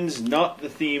decisions, not the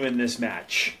theme in this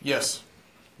match. Yes.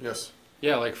 Yes.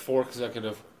 Yeah, like 4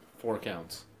 consecutive 4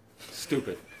 counts.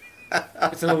 Stupid.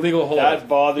 It's an illegal hold. That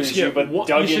bothers should you, get but one-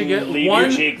 Duggan you should get leave one-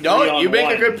 your Jake No, 3 on you make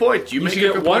 1. a good point. You should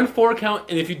get 1 4 count,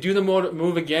 and if you do the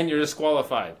move again, you're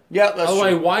disqualified. Yeah, that's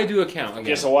Otherwise, true. why do a count again?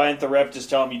 Okay, so why didn't the ref just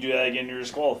tell him you do that again, you're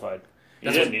disqualified? He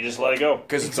didn't. He just let it go.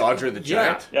 Because it's Andre the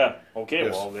Giant. Yeah. Okay,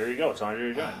 Yes. well, there you go. It's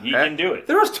Andre Duggan. He can do it.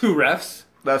 There was 2 refs.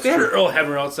 That's They had true. Earl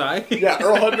Hebner outside. Yeah,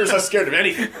 Earl Hebner's not scared of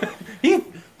anything. Do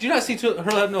you not see Earl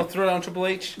Hebner throw down Triple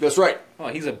H? That's right. Oh,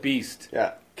 he's a beast.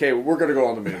 Yeah. Okay, we're going to go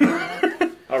on the main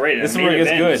event. All right, This is the where main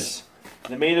it gets event.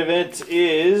 The main event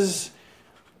is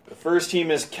the first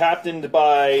team is captained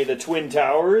by the Twin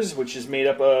Towers, which is made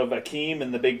up of Akeem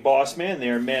and the Big Boss Man. They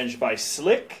are managed by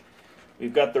Slick.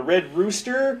 We've got the Red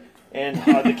Rooster and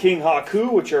the King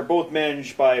Haku, which are both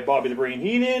managed by Bobby the Brain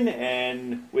Heenan,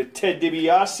 and with Ted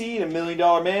DiBiase, the $1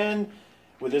 Million Man,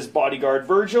 with his bodyguard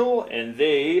Virgil, and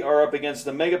they are up against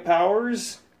the Mega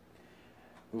Powers,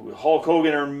 Hulk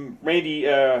Hogan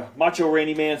or Macho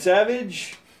Randy Man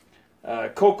Savage,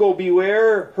 Koko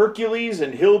Beware, Hercules,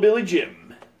 and Hillbilly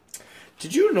Jim.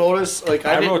 Did you notice, like,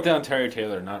 I wrote down Terry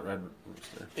Taylor, not Red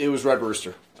Rooster. It was Red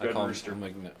Rooster. I Red call Rooster. him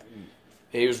like, no.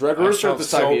 He was Red Rooster at felt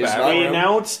the time. so He is bad not. for They him.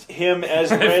 announced him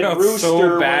as I Red felt Rooster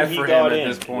so bad when he for him got at in.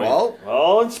 this point.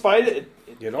 Well, In spite of it,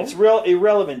 you know, it's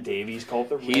irrelevant, Dave. He's called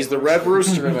the he's the Red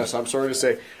Rooster in this. I'm sorry to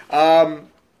say.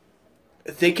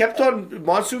 They kept on.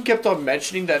 Monsoon kept on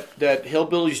mentioning that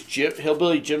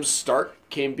Hillbilly Jim's start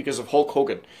came because of Hulk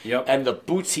Hogan. Yep. And the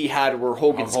boots he had were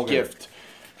Hogan's Hogan. gift.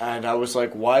 And I was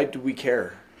like, why do we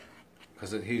care?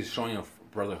 Because he's showing a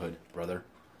brotherhood. Brother.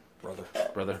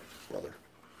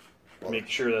 Make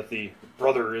sure that the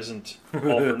brother isn't all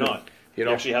for naught. You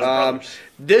know, He actually has brothers.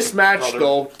 this match,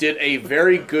 though, did a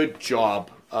very good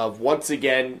job of, once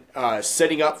again,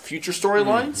 setting up future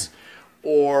storylines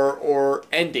or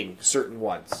ending certain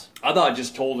ones. I thought it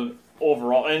just told an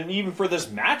overall, and even for this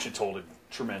match, it told a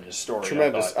tremendous story.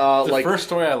 Tremendous. The first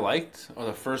story I liked, or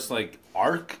the first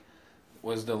arc,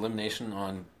 was the elimination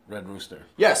on Red Rooster.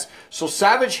 Yes. So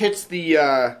Savage hits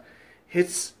the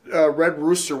Red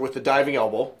Rooster with the diving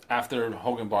elbow After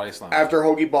Hogan body slam. after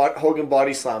Hogan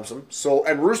body slams him. So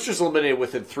and Rooster's eliminated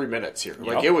within 3 minutes here.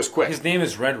 Like, it was quick. His name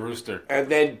is Red Rooster. And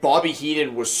then Bobby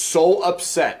Heenan was so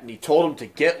upset, and he told him to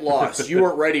get lost. You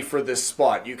weren't ready for this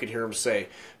spot, you could hear him say.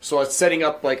 So it's setting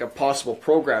up like a possible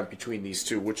program between these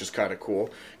two, which is kind of cool.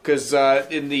 Because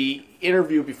in the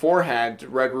interview beforehand,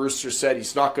 Red Rooster said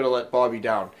he's not going to let Bobby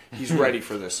down. He's ready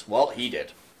for this. Well, he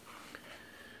did.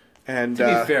 And To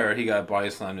be fair, he got body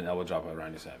slammed and elbow drop by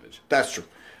Randy Savage. that's true.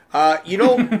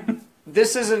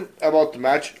 This isn't about the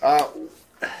match.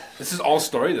 This is all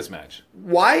story, this match.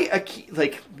 Why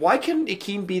can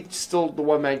Akeem be still the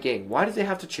one-man gang? Why did they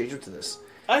have to change him to this?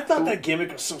 I thought that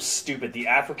gimmick was so stupid. The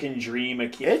African Dream.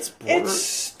 It's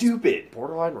stupid.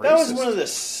 Borderline racist. That was one of the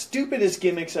stupidest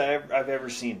gimmicks I've ever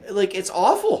seen. Like, it's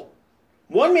awful.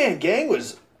 One Man Gang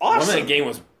was awesome. One Man Gang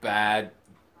was bad.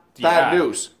 Bad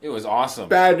news. It was awesome.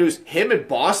 Bad news. Him and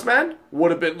Bossman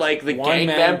would have been like the gang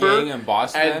member gang and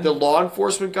Bossman and the law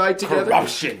enforcement guy together.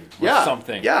 Corruption.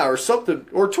 Something. Yeah, or something.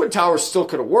 Or Twin Towers still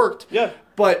could have worked. Yeah.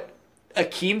 But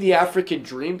Akeem, the African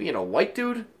Dream, being a white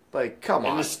dude, like, come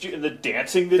on. And the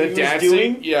dancing that he was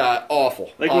doing. Yeah,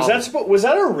 awful. Like, was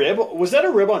that a rib? Was that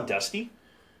a rib on Dusty?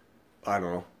 I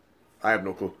don't know. I have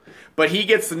no clue. But he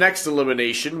gets the next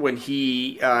elimination when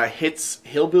he hits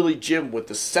Hillbilly Jim with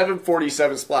the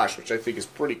 747 splash, which I think is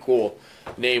pretty cool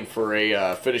name for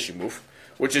a finishing move.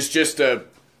 Which is just a...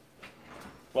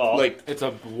 Well, like, it's a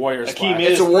warrior splash.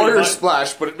 it's a warrior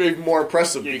splash, but it's even more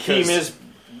impressive because...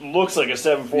 Akeem looks like a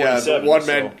 747. Yeah, the one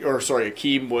man... Or, sorry,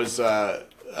 Akeem was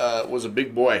a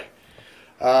big boy.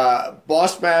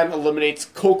 Bossman eliminates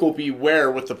Koko Beware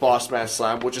with the Bossman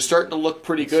Slam, which is starting to look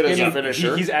pretty good as a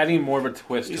finisher. He's adding more of a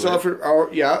twist to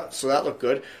it. Yeah, so that looked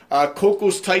good.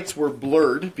 Koko's tights were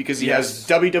blurred because he has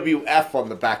WWF on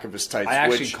the back of his tights. I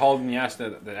actually called and asked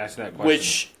that question.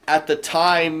 Which, at the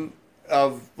time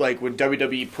of, like, when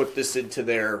WWE put this into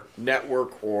their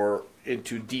network or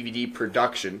into DVD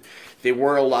production, they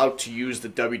weren't allowed to use the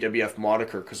WWF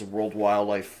moniker because of World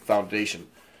Wildlife Foundation.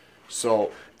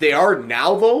 So they are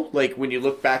now, though. Like, when you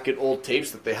look back at old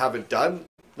tapes that they haven't done,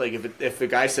 like if the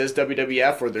guy says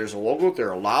WWF or there's a logo,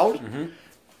 they're allowed. Mm-hmm.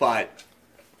 But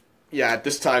yeah, at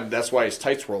this time, that's why his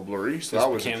tights were all blurry. So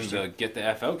that was became the Get the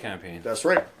F Out campaign. That's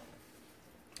right.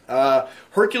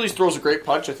 Hercules throws a great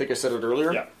punch. I think I said it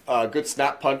earlier. Yeah. Good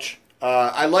snap punch.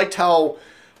 I liked how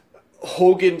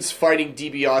Hogan's fighting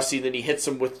DiBiase, and then he hits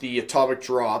him with the atomic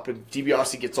drop, and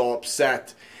DiBiase gets all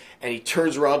upset. And he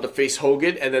turns around to face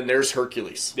Hogan, and then there's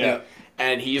Hercules. Yeah.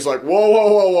 And he's like,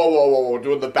 whoa,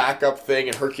 doing the backup thing,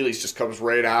 and Hercules just comes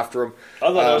right after him. I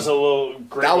thought that was a little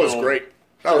great. That was great.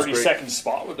 That was 30-second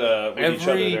spot with each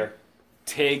other there.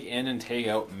 Tag in and tag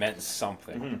out meant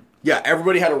something. Mm-hmm. Yeah,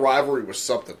 everybody had a rivalry with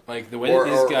something. Like the way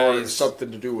these guys, or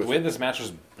something to do with the way it. This match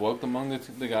was booked among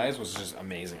the guys was just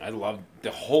amazing. I loved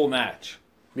the whole match.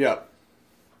 Yeah.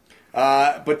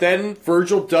 But then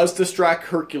Virgil does distract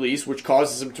Hercules, which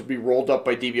causes him to be rolled up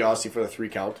by DiBiase for the 3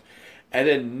 count. And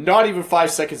then not even 5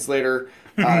 seconds later,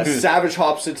 Savage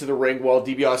hops into the ring while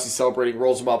DiBiase is celebrating,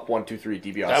 rolls him up, 1, 2, 3,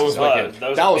 DiBiase. That was wicked.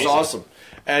 That was awesome.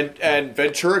 And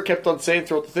Ventura kept on saying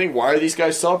throughout the thing, why are these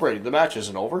guys celebrating? The match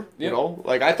isn't over. Yep. You know?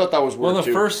 Like, I thought that was weird, Well,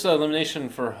 the first elimination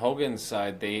for Hogan's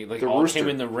side, they all Rooster. came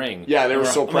in the ring. Yeah, they were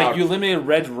so proud. Like, you eliminated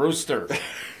Red Rooster.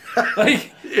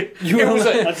 Like, it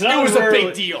was a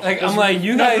big deal. Like, I'm like,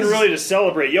 you guys nothing really to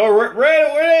celebrate. Yo,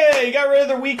 you got rid of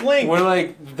the weak link. We're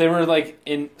like, they were like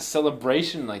in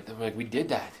celebration. Like, they were like, we did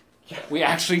that. We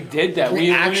actually did that.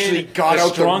 We actually got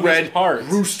out the Red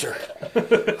Rooster.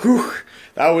 Whew.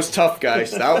 That was tough,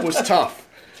 guys. That was tough.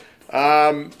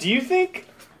 Do you think,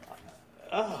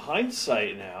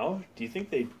 hindsight now, do you think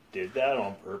they did that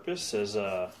on purpose as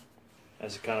a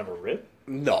kind of a rip?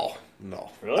 No.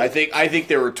 Really? I think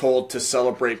they were told to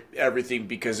celebrate everything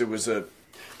because it was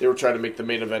they were trying to make the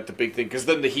main event the big thing. Because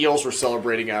then the heels were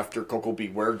celebrating after Koko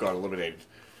Beware got eliminated.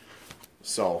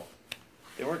 So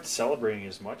they weren't celebrating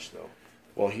as much though.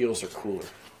 Well, heels are cooler.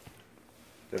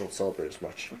 They don't celebrate as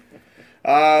much.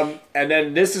 And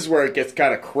then this is where it gets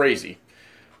kind of crazy.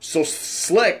 So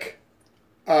Slick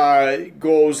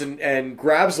goes and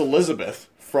grabs Elizabeth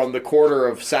from the corner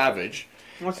of Savage.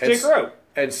 Wants to take her out.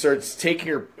 And starts taking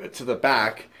her to the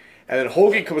back. And then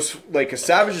Hogan comes, like,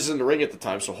 Savage is in the ring at the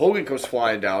time, so Hogan comes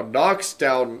flying down, knocks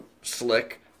down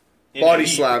Slick, body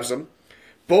slams him.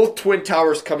 Both Twin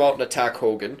Towers come out and attack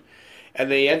Hogan.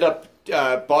 And they end up,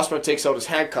 Bossman takes out his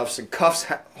handcuffs and cuffs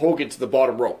Hogan to the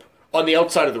bottom rope on the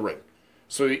outside of the ring.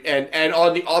 So and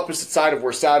on the opposite side of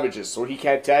where Savage is. So he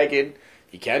can't tag in,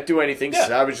 he can't do anything. Yeah,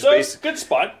 Savage so is basically...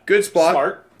 Good spot.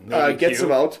 Smart. Gets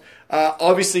him out.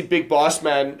 Obviously, Big Boss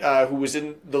Man, who was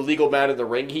in the legal man in the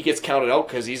ring, he gets counted out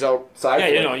because he's outside.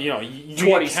 Yeah, you 20 get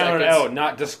counted seconds. out,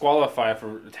 not disqualified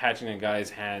for attaching a guy's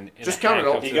hand. Just counted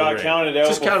out. He got counted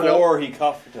out before he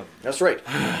cuffed him. That's right.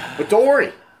 But don't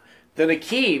worry. Then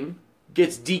Akeem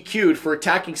gets DQ'd for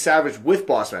attacking Savage with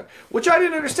Boss Man, which I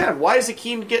didn't understand. Why is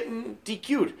Akeem getting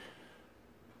DQ'd?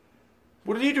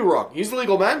 What did he do wrong? He's the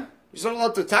legal man. He's not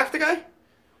allowed to attack the guy?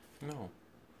 No.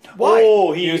 Why?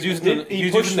 Oh, he was using the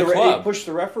club. He pushed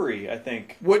the referee, I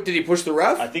think. What, did he push the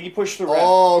ref? I think he pushed the ref.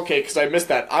 Oh, okay, because I missed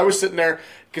that. I was sitting there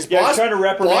because trying to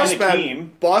reprimand Akeem.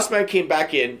 Boss Man came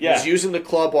back in. Yeah. Was using the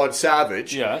club on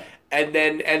Savage. Yeah. And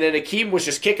then Akeem was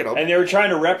just kicking him. And they were trying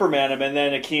to reprimand him, and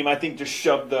then Akeem, I think, just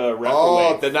shoved the ref away.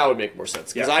 Oh, then that would make more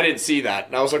sense because I didn't see that,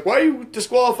 and I was like, "Why are you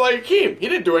disqualifying Akeem? He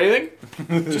didn't do anything.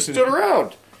 Just stood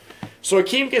around." So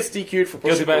Akeem gets DQ'd for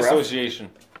pushing the ref. Guilty by association.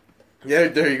 Yeah,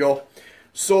 there you go.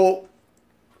 So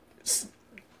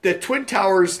the Twin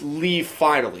Towers leave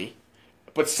finally,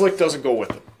 but Slick doesn't go with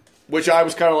them, which I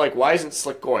was kind of like, why isn't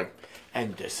Slick going?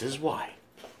 And this is why.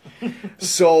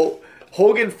 So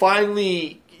Hogan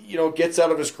finally, gets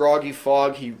out of his groggy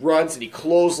fog. He runs and he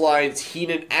clotheslines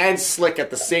Heenan and Slick at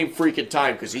the same freaking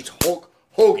time because he's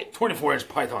Hogan. 24-inch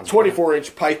pythons.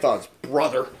 24-inch pythons,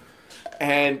 brother.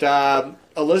 And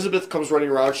Elizabeth comes running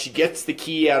around. She gets the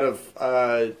key out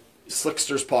of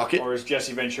Slickster's pocket. Or as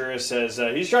Jesse Ventura says,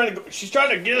 she's trying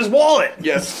to get his wallet.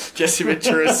 Yes, Jesse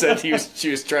Ventura said she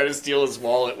was trying to steal his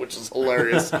wallet, which is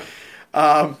hilarious.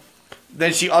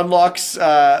 Then she unlocks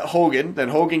Hogan. Then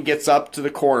Hogan gets up to the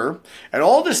corner. And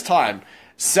all this time,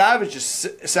 Savage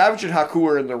and Haku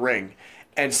are in the ring.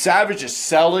 And Savage is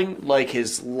selling like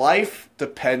his life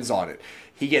depends on it.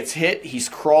 He gets hit. He's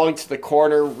crawling to the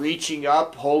corner, reaching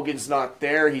up. Hogan's not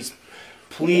there. He's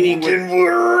pleading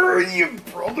where are you,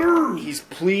 brother? He's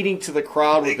pleading to the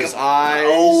crowd with his eyes.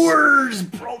 Hours,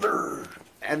 brother.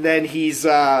 And then he's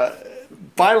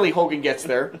finally Hogan gets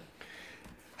there.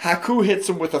 Haku hits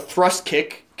him with a thrust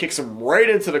kick, kicks him right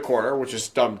into the corner, which is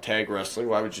dumb tag wrestling.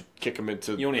 Why would you kick him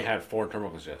into... You only had 4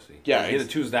 turbocles, Jesse. Yeah. You had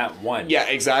to choose that one. Yeah,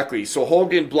 exactly. So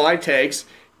Hogan blind tags,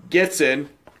 gets in.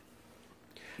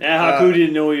 Now Haku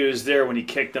didn't know he was there when he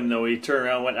kicked him, though. He turned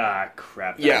around and went,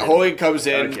 crap. Yeah, Hogan comes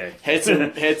in, hits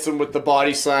him with the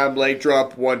body slam, leg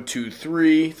drop, 1, 2,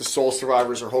 3. The sole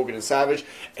survivors are Hogan and Savage.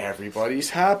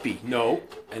 Everybody's happy. No.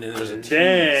 And then there's a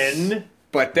tease.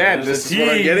 But then, this is what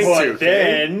I'm getting to.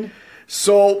 Then,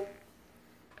 so,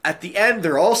 at the end,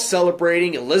 they're all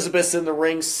celebrating. Elizabeth's in the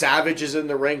ring. Savage is in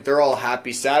the ring. They're all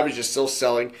happy. Savage is still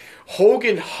selling.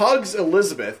 Hogan hugs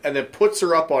Elizabeth and then puts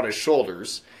her up on his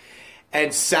shoulders.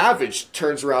 And Savage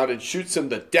turns around and shoots him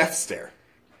the death stare.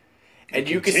 And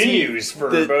you can see for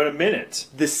about a minute.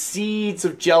 The seeds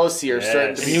of jealousy are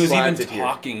starting to be planted here. He was even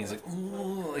talking. He's like,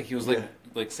 oh, like he was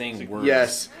like saying words.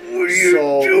 Yes. What are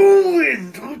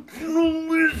you doing,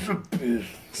 Elizabeth?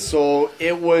 So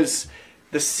it was.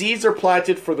 The seeds are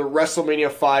planted for the WrestleMania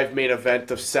 5 main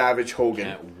event of Savage Hogan.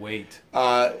 Can't wait.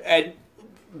 And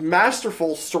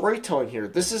masterful storytelling here.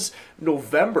 This is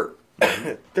November.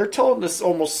 They're telling us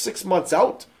almost 6 months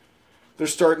out. They're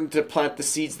starting to plant the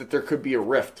seeds that there could be a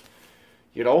rift.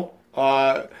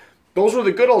 Those were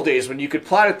the good old days when you could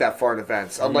plant it that far in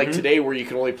advance. Unlike today where you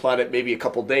can only plant it maybe a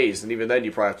couple days. And even then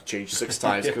you probably have to change 6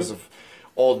 times because of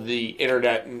all the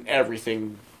internet and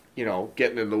everything,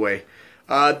 getting in the way.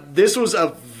 This was a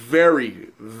very,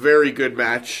 very good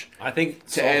match. I think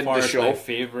to end the show. It's my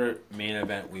favorite main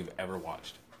event we've ever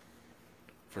watched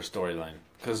for storyline.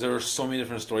 Because there were so many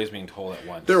different stories being told at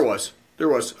once. There was.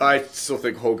 I still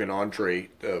think Hogan Andre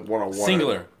one-on-one.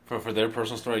 Singular. For their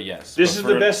personal story, yes. This is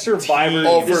the best Survivor.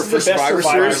 This is the best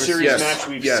Survivor Series match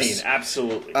we've seen.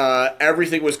 Absolutely.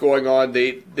 Everything was going on.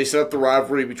 They set up the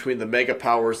rivalry between the Mega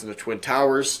Powers and the Twin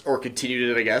Towers, or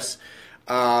continued it, I guess.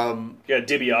 You got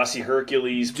DiBiase,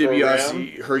 Hercules.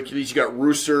 Hercules. You got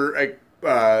Rooster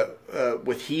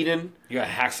with Heenan. You got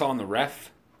Hacksaw on the ref.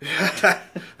 That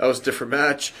was a different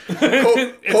match.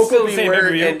 Koko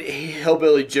and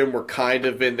Hillbilly Jim were kind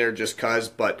of in there just cause,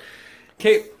 but...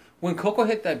 Okay, when Koko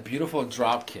hit that beautiful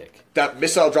drop kick... That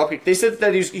missile drop kick, they said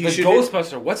that he should...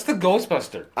 Ghostbuster. What's the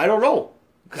Ghostbuster? I don't know.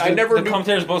 The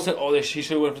commentators both said, "Oh, he should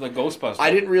have went for the Ghostbuster."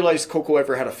 I didn't realize Koko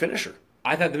ever had a finisher.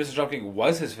 I thought the Mr. Dropkick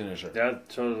was his finisher. Yeah,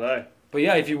 so did I. But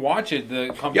yeah, if you watch it,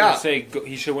 the commentators say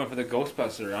he should have went for the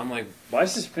Ghostbuster. I'm like, why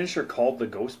is his finisher called the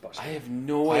Ghostbuster? I have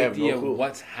no idea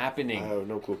what's happening. I have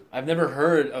no clue. I've never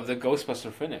heard of the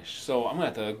Ghostbuster finish, so I'm gonna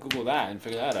have to Google that and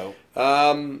figure that out.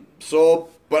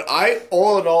 But I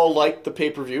all in all liked the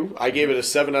pay-per-view. I gave it a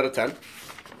 7 out of 10.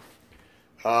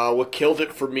 What killed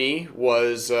it for me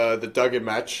was the Duggan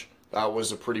match. That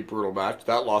was a pretty brutal match.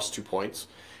 That lost 2 points,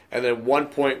 and then 1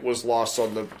 point was lost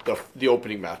on the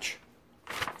opening match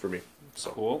for me.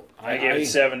 So cool. I gave it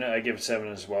 7. I give it 7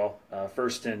 as well.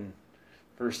 First and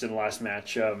last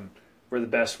match were the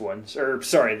best ones. Or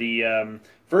sorry, the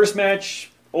first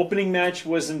match, opening match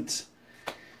was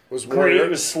great. It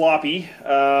was sloppy.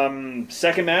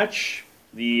 Second match,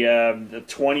 the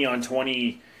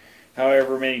 20-on-20,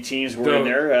 however many teams were in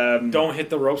there. Don't hit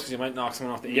the ropes because you might knock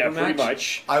someone off the apron. Yeah, pretty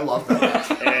much. I love that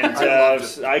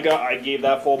match. And I gave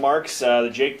that full marks. The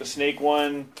Jake the Snake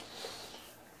one.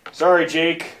 Sorry,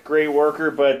 Jake, great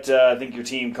worker, but I think your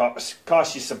team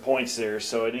cost you some points there,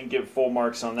 so I didn't give full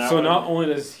marks on that one. So not only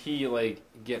does he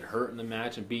get hurt in the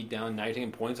match and beat down, now you're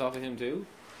taking points off of him too?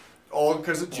 All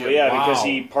because of Jim. Well, yeah, because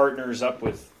he partners up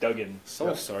with Duggan.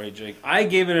 Sorry, Jake. I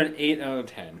gave it an 8 out of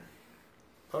 10.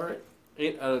 All right.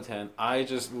 8 out of 10. I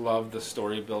just love the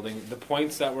story building. The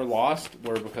points that were lost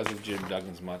were because of Jim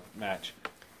Duggan's match.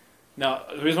 Now,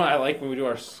 the reason why I like when we do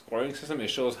our scoring system, it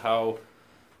shows how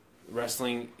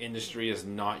wrestling industry is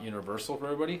not universal for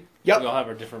everybody. Yep. We all have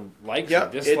our different likes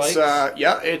and dislikes.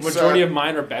 It's majority of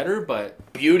mine are better, but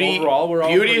overall we're all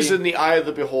beauty is in the eye of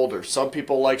the beholder. Some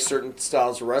people like certain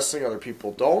styles of wrestling, other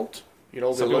people don't.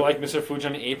 Some people like Mr. Fuji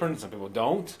on the apron, some people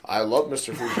don't. I love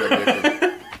Mr. Fuji on the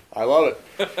apron. I love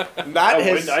it.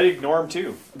 I'd ignore him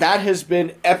too. That has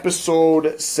been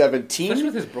episode 17. Especially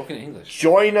with his broken English.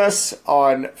 Join us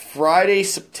on Friday,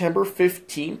 September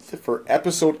 15th for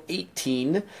episode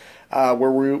 18.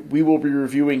 Where we will be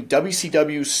reviewing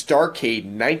WCW Starrcade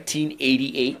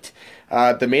 1988.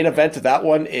 The main event of that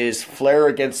one is Flair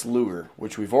against Luger,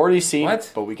 which we've already seen,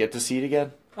 but we get to see it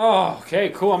again. Oh, okay,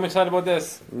 cool. I'm excited about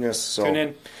this. Yes, so. Tune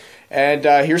in. And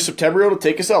here's September to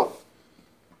take us out.